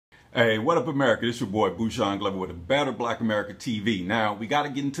Hey, what up, America? This your boy Bushan Glover with a Better Black America TV. Now we got to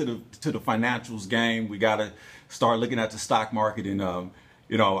get into the financials game. We got to start looking at the stock market, and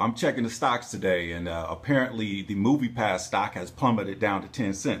I'm checking the stocks today, and apparently the MoviePass stock has plummeted down to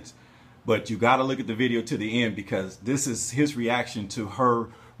 10 cents. But you got to look at the video to the end because this is his reaction to her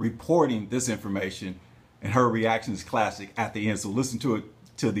reporting this information, and her reaction is classic at the end. So listen to it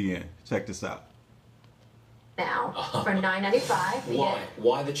to the end. Check this out. Now for $9.95.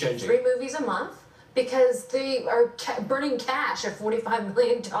 Why the changing? 3 movies a month because they are burning cash at $45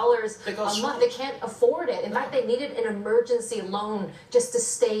 million a month. They can't afford it. In fact, they needed an emergency loan just to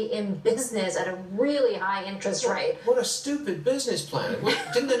stay in business at a really high interest rate. What a stupid business plan.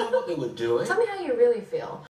 Didn't they know what they were doing? Tell me how you really feel.